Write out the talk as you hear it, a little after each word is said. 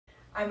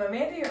I'm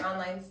Amanda, your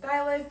online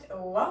stylist.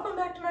 Welcome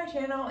back to my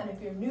channel, and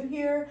if you're new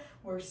here,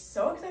 we're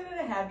so excited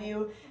to have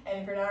you. And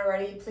if you're not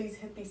already, please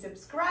hit the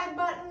subscribe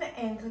button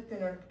and click the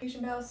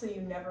notification bell so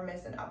you never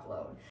miss an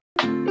upload.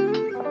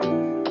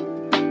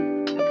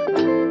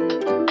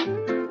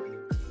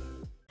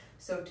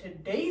 So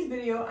today's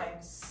video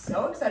I'm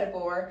so excited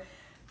for.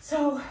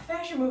 So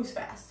fashion moves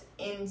fast.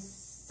 In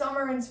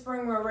summer and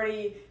spring, we're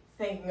already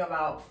thinking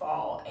about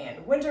fall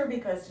and winter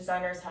because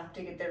designers have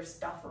to get their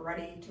stuff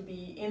ready to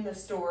be in the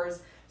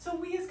stores so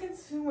we as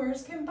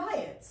consumers can buy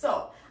it.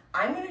 So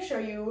I'm going to show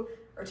you,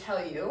 or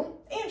tell you,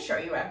 and show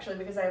you actually,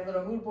 because I have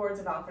little mood boards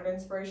of outfit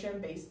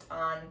inspiration based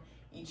on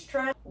each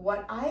trend,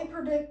 what I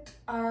predict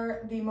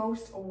are the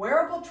most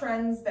wearable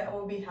trends that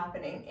will be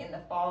happening in the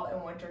fall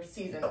and winter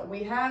season.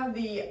 We have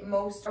the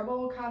most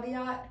wearable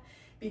caveat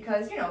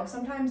because, you know,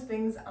 sometimes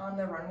things on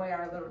the runway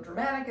are a little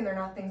dramatic and they're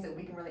not things that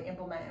we can really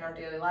implement in our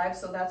daily lives.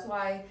 So that's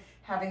why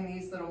having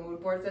these little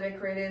mood boards that I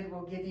created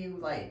will give you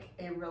like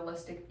a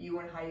realistic view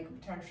on how you can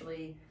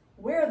potentially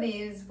wear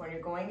these when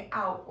you're going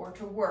out or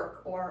to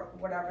work or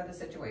whatever the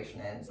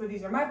situation is. So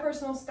these are my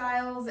personal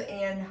styles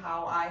and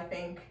how I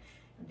think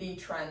the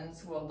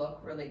trends will look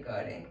really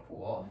good and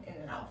cool in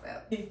an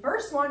outfit. The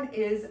first one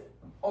is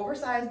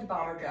oversized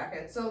bomber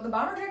jacket. So the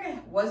bomber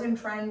jacket was in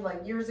trend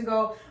like years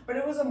ago, but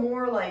it was a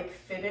more like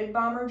fitted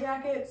bomber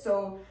jacket.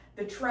 So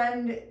the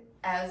trend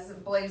as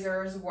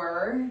blazers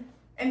were,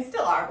 and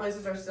still are,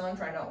 blazers are still in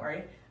trend, don't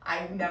worry.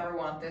 I never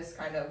want this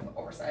kind of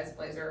oversized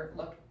blazer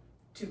look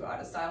to go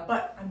out of style,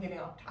 but I'm getting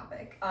off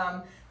topic.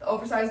 The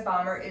oversized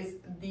bomber is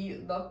the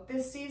look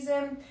this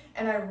season,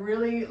 and I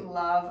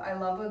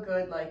love a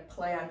good like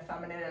play on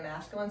feminine and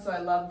masculine. So I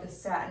love the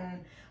satin,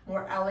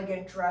 more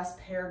elegant dress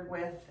paired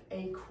with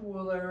a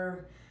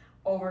cooler,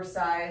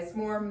 oversized,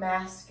 more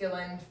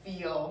masculine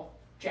feel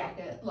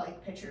jacket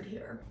like pictured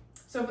here.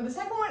 So for the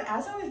second one,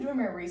 as I was doing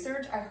my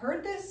research, I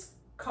heard this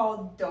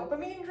called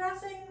dopamine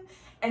dressing,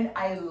 and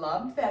I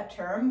loved that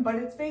term, but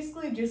it's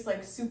basically just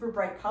like super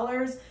bright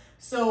colors.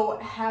 So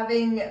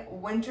having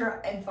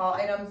winter and fall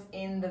items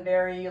in the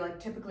very like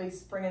typically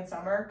spring and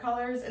summer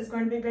colors is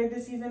going to be big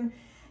this season.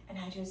 And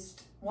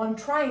I'm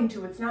trying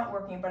to, it's not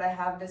working, but I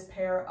have this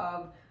pair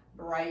of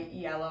bright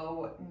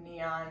yellow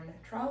neon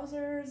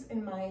trousers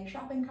in my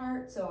shopping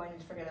cart. So I need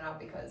to figure that out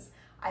because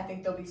I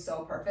think they'll be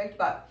so perfect.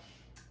 But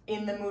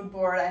in the mood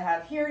board I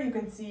have here, you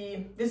can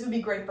see this would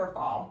be great for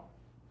fall.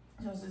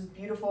 So it's this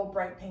beautiful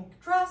bright pink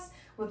dress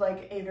with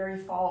like a very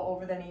fall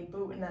over the knee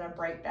boot and then a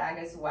bright bag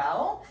as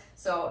well.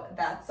 So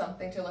that's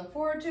something to look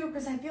forward to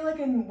because I feel like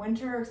in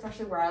winter,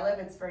 especially where I live,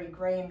 it's very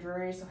gray and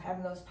dreary. So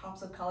having those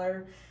pops of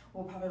color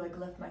will probably like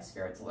lift my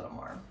spirits a little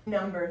more.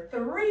 Number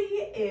 3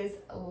 is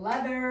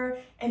leather,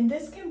 and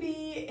this can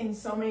be in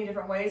so many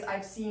different ways.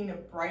 I've seen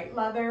bright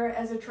leather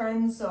as a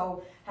trend,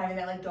 so having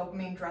that like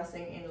dopamine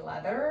dressing in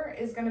leather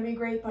is gonna be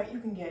great, but you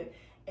can get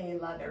a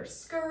leather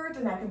skirt,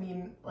 and that can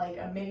be like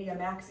a midi, a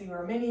maxi,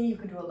 or a mini. You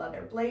can do a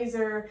leather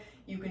blazer.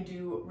 You can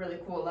do really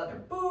cool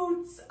leather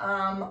boots.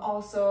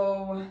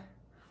 Also,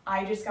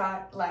 I just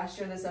got last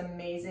year this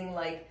amazing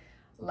like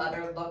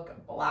leather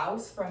look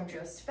blouse from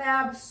Just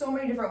Fab. So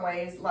many different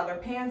ways. Leather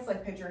pants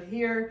like pictured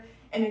here,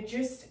 and it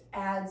just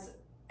adds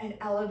an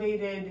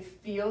elevated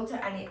feel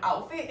to any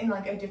outfit and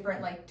like a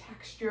different like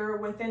texture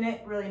within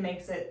it. Really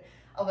makes it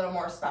a little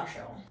more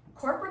special.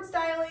 Corporate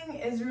styling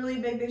is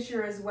really big this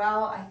year as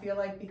well. I feel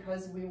like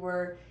because we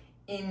were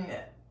in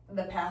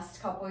the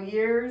past couple of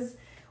years,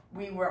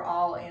 we were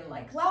all in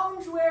like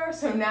loungewear.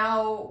 So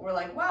now we're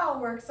like, wow,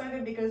 we're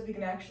excited because we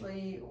can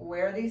actually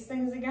wear these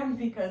things again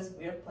because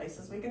we have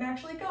places we can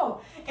actually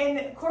go.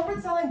 And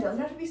corporate styling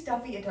doesn't have to be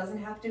stuffy. It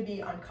doesn't have to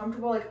be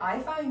uncomfortable. Like I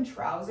find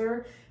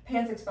trouser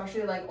pants,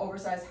 especially like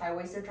oversized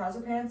high-waisted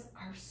trouser pants,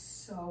 are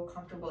so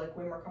comfortable, like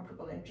way more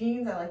comfortable than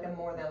jeans. I like them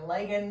more than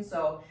leggings.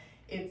 So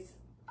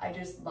I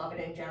just love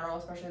it in general,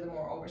 especially the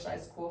more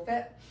oversized cool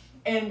fit.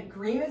 And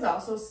green is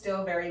also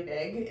still very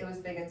big. It was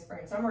big in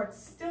spring and summer.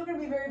 It's still gonna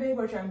be very big,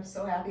 which I'm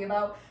so happy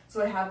about.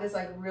 So I have this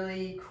like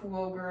really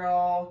cool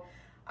girl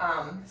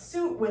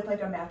suit with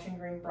like a matching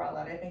green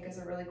bralette. I think is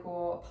a really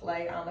cool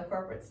play on the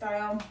corporate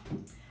style.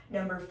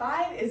 Number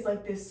 5 is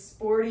like this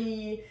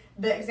sporty,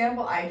 the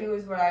example I do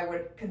is what I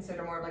would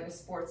consider more of like a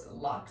sports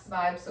luxe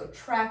vibe. So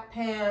track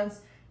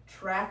pants,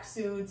 track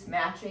suits,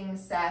 matching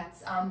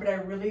sets, but I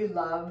really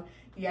love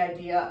the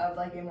idea of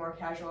like a more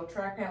casual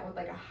track pant with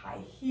like a high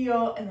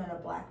heel and then a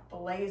black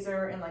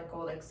blazer and like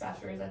gold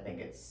accessories. I think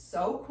it's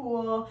so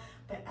cool,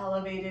 but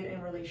elevated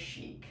and really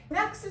chic.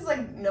 Next is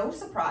like no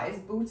surprise,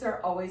 boots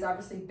are always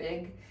obviously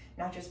big,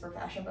 not just for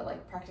fashion, but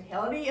like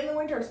practicality in the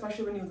winter,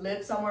 especially when you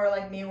live somewhere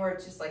like me where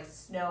it's just like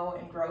snow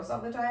and gross all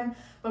the time.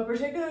 But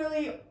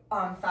particularly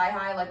thigh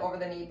high, like over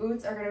the knee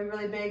boots are gonna be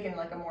really big and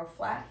like a more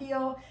flat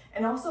heel,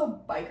 and also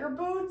biker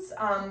boots.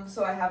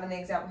 So I have in the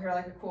example here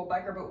like a cool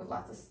biker boot with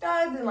lots of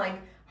studs and like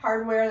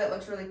hardware that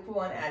looks really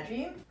cool and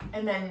edgy.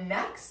 And then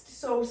next,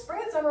 so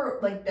spring and summer,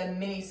 like the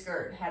mini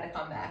skirt had to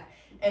come back.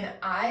 And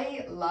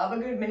I love a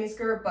good mini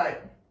skirt,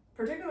 but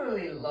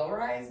particularly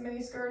low-rise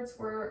mini skirts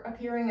were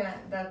appearing,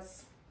 and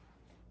that's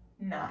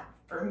not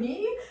for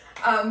me.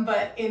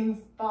 But in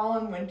fall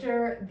and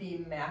winter,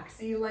 the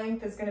maxi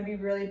length is gonna be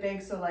really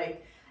big. So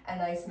like a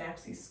nice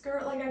maxi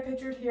skirt like I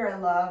pictured here. I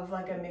love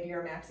like a midi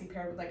or maxi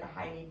paired with like a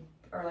high knee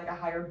or like a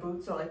higher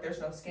boot, so like there's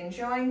no skin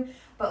showing.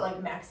 But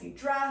like maxi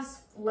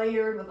dress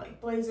layered with like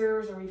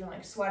blazers or even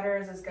like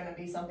sweaters is gonna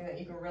be something that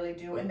you can really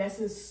do. And this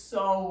is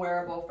so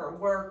wearable for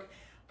work,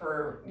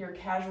 for your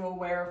casual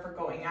wear, for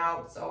going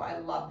out. So I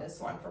love this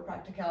one for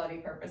practicality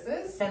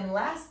purposes. And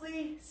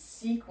lastly,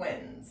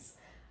 sequins.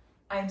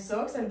 I'm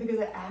so excited because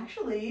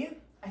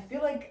I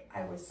feel like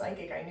I was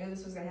psychic. I knew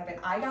this was gonna happen.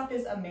 I got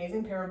this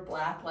amazing pair of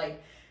black,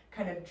 like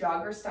kind of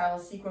jogger style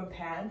sequin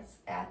pants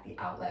at the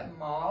outlet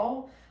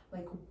mall,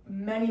 like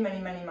many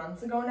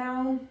months ago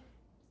now.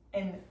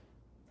 And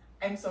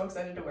I'm so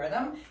excited to wear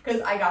them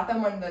because I got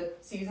them when the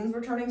seasons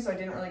were turning, so I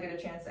didn't really get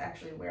a chance to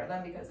actually wear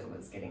them because it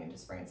was getting into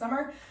spring and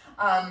summer.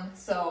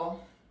 So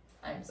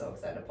I'm so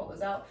excited to pull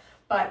this out.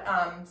 But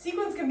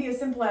sequins can be as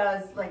simple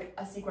as like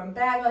a sequin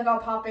bag like I'll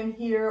pop in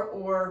here,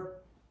 or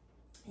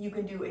you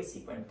can do a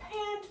sequin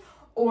pant,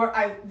 or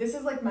this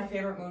is like my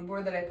favorite mood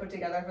board that I put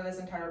together for this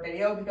entire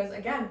video because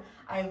again,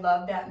 I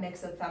love that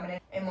mix of feminine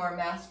and more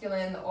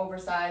masculine, the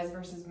oversized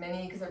versus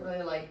mini, because it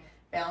really like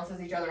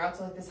balances each other out.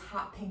 So like this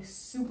hot pink,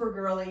 super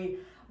girly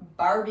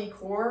Barbie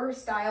core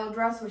style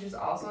dress, which is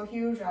also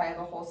huge. I have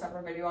a whole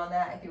separate video on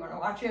that if you want to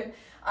watch it.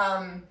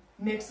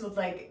 Mixed with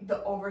like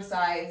the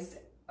oversized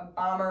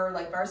bomber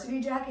like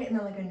varsity jacket and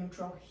then like a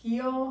neutral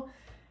heel.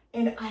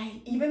 And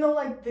even though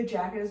like the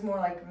jacket is more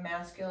like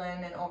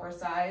masculine and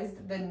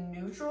oversized, the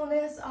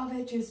neutralness of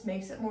it just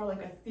makes it more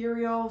like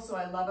ethereal. So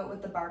I love it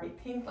with the Barbie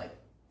pink, like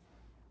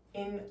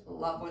in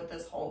love with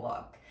this whole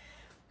look.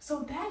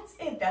 So that's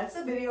it. That's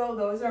the video.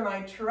 Those are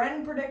my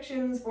trend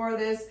predictions for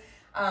this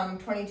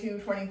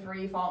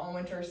 22-23 fall and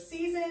winter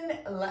season.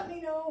 Let me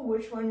know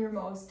which one you're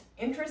most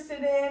interested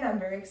in. I'm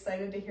very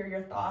excited to hear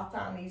your thoughts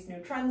on these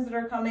new trends that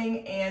are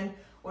coming, and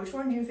which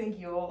one do you think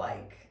you'll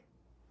like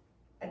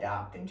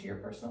adopt into your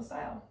personal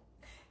style.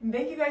 And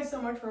thank you guys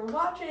so much for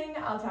watching.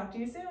 I'll talk to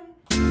you soon.